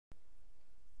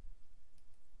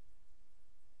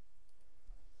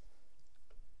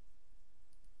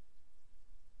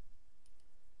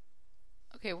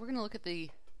Okay, we're going to look at the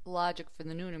logic for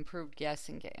the new and improved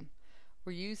guessing game.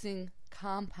 We're using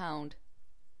compound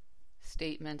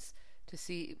statements to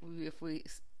see if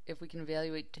we can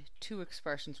evaluate two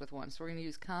expressions with one. So we're going to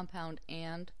use compound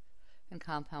and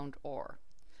compound or.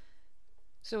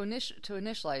 So to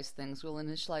initialize things, we'll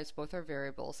initialize both our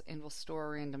variables and we'll store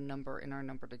a random number in our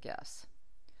number to guess.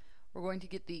 We're going to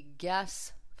get the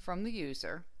guess from the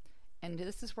user, and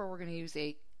this is where we're going to use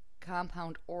a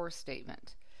compound or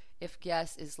statement. If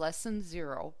guess is less than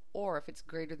 0 or if it's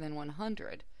greater than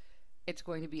 100, it's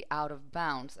going to be out of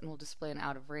bounds and will display an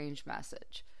out of range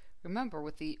message. Remember,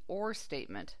 with the or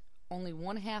statement, only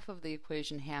one half of the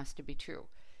equation has to be true.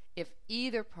 If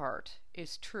either part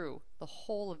is true, the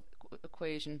whole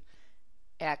equation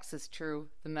acts as true,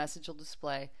 the message will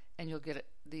display, and you'll get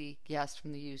the guess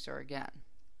from the user again.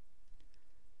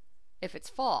 If it's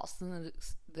false, then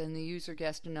the user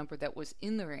guessed a number that was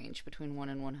in the range between 1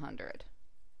 and 100.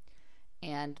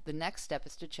 And the next step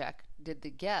is to check, did the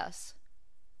guess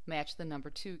match the number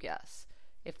to guess?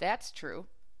 If that's true,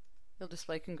 you'll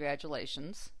display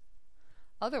congratulations.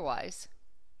 Otherwise,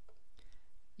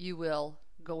 you will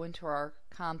go into our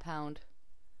compound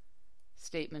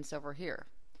statements over here.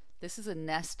 This is a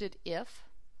nested if.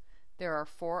 There are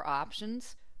 4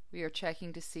 options. We are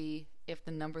checking to see if the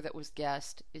number that was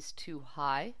guessed is too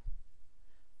high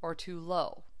or too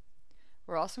low.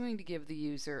 We're also going to give the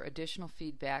user additional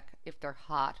feedback if they're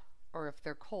hot or if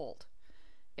they're cold.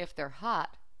 If they're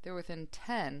hot, they're within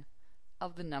 10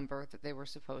 of the number that they were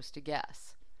supposed to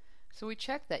guess. So we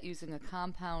check that using a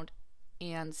compound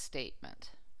and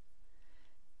statement.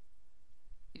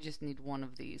 You just need one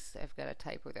of these. I've got a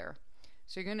typo there.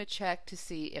 So you're going to check to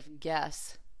see if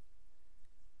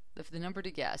the number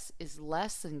to guess is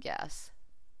less than guess,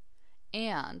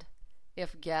 and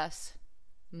if guess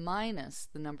minus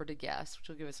the number to guess, which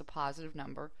will give us a positive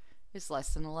number, is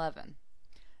less than 11.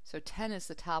 So 10 is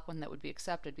the top one that would be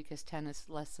accepted because 10 is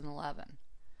less than 11.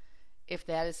 If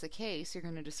that is the case, you're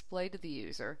going to display to the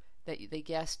user that they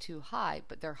guessed too high,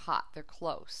 but they're hot, they're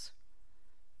close.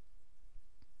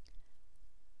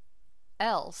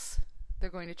 Else, they're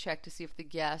going to check to see if the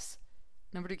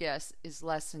number to guess is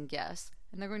less than guess,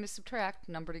 and they're going to subtract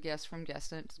number to guess from guess,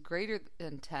 and it's greater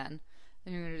than 10,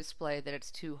 then you're going to display that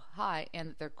it's too high and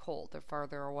that they're cold, they're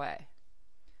farther away.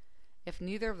 If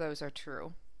neither of those are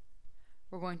true,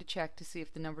 we're going to check to see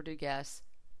if the number to guess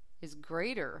is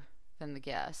greater than the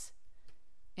guess,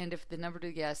 and if the number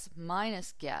to guess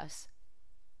minus guess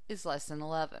is less than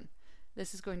 11.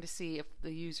 This is going to see if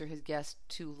the user has guessed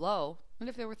too low, and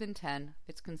if they're within 10,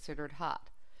 it's considered hot.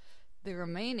 The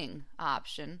remaining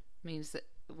option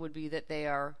would be that they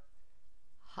are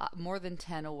hot, more than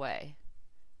 10 away,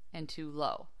 and too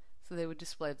low. So they would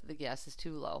display that the guess is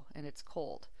too low and it's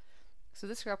cold. So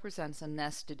this represents a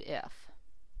nested if.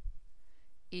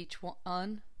 Each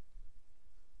one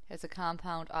has a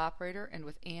compound operator, and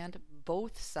with and,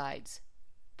 both sides,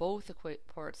 both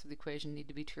parts of the equation need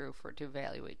to be true for it to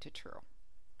evaluate to true.